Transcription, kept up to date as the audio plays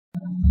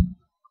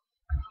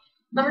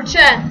Number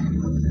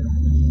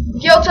 10.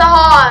 Gil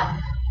Tahan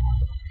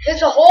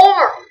hits a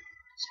homer.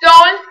 It's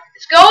going.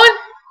 It's going.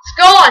 It's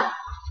gone.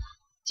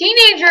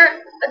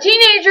 A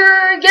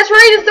teenager gets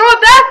ready to throw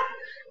it back.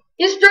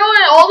 He's throwing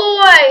it all the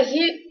way.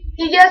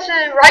 He gets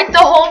it right to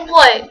home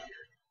plate.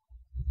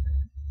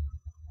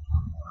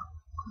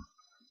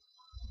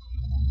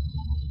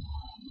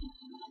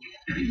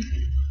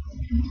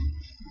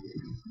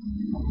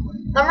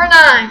 Number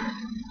 9.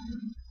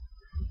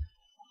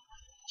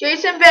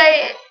 Jason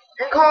Bay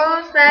and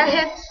Carlos Bennett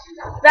hits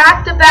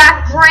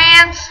back-to-back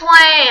grand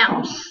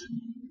slams.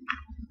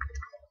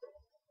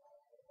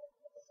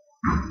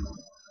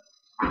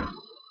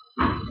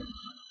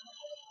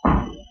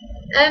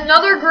 And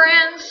another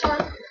grand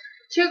slam,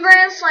 2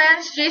 grand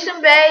slams. Jason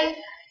Bay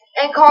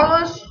and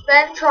Carlos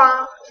Bennett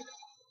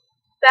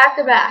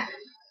back-to-back.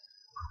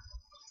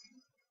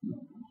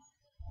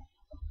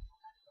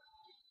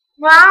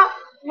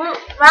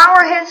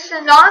 Mauer hits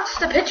and knocks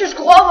the pitcher's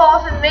glove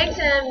off and makes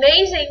a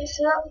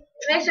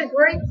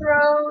great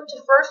throw to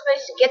first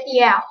base to get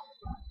the out.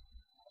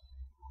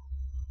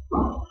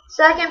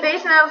 Second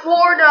baseman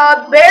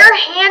Florida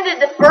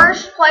barehanded the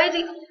first play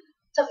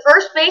to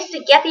first base to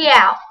get the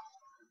out.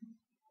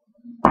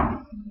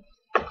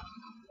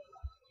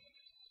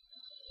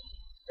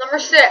 Number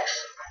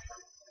 6.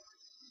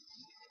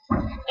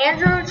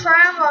 Andrew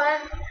Trammon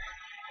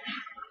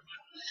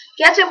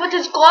gets it with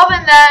his glove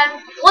and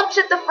then flips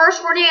it the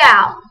first for the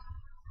out.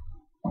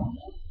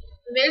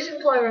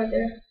 Amazing play right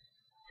there.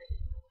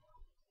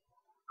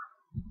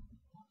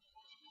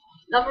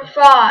 Number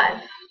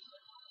 5.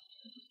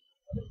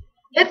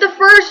 Hit the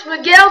first,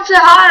 Miguel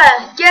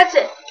Tejada gets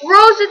it,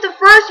 throws it to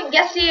first and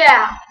gets the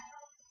out.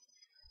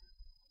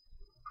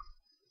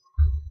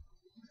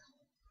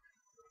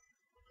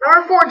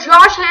 Number 4,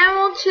 Josh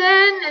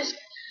Hamilton is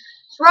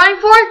running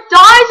for it,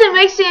 dives and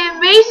makes an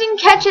amazing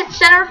catch at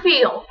center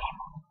field.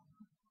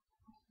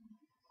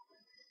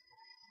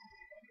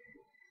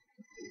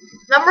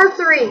 Number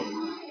 3,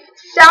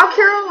 South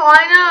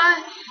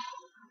Carolina.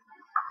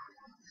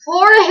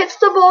 Florida hits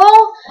the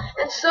ball,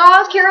 and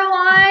South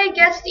Carolina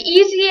gets the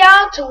easy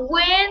out to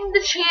win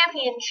the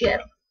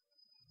championship.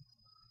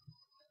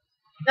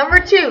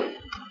 Number 2,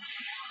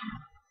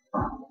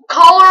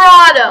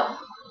 Colorado.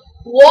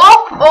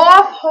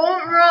 Walk-off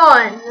home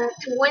run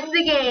to win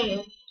the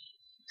game.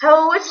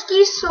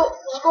 Tulowitzki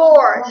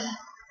scores.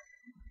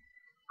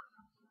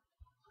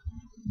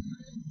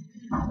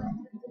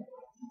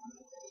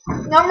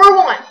 Number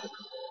 1,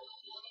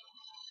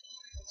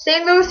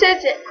 St. Louis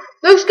hits it.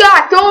 Luke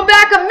Scott going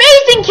back,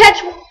 amazing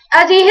catch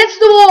as he hits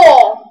the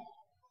wall.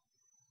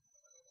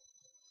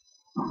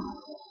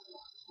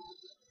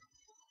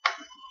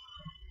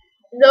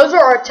 Those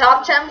are our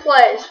top 10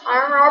 plays.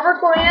 I'm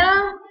Robert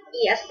Guiana,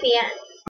 ESPN.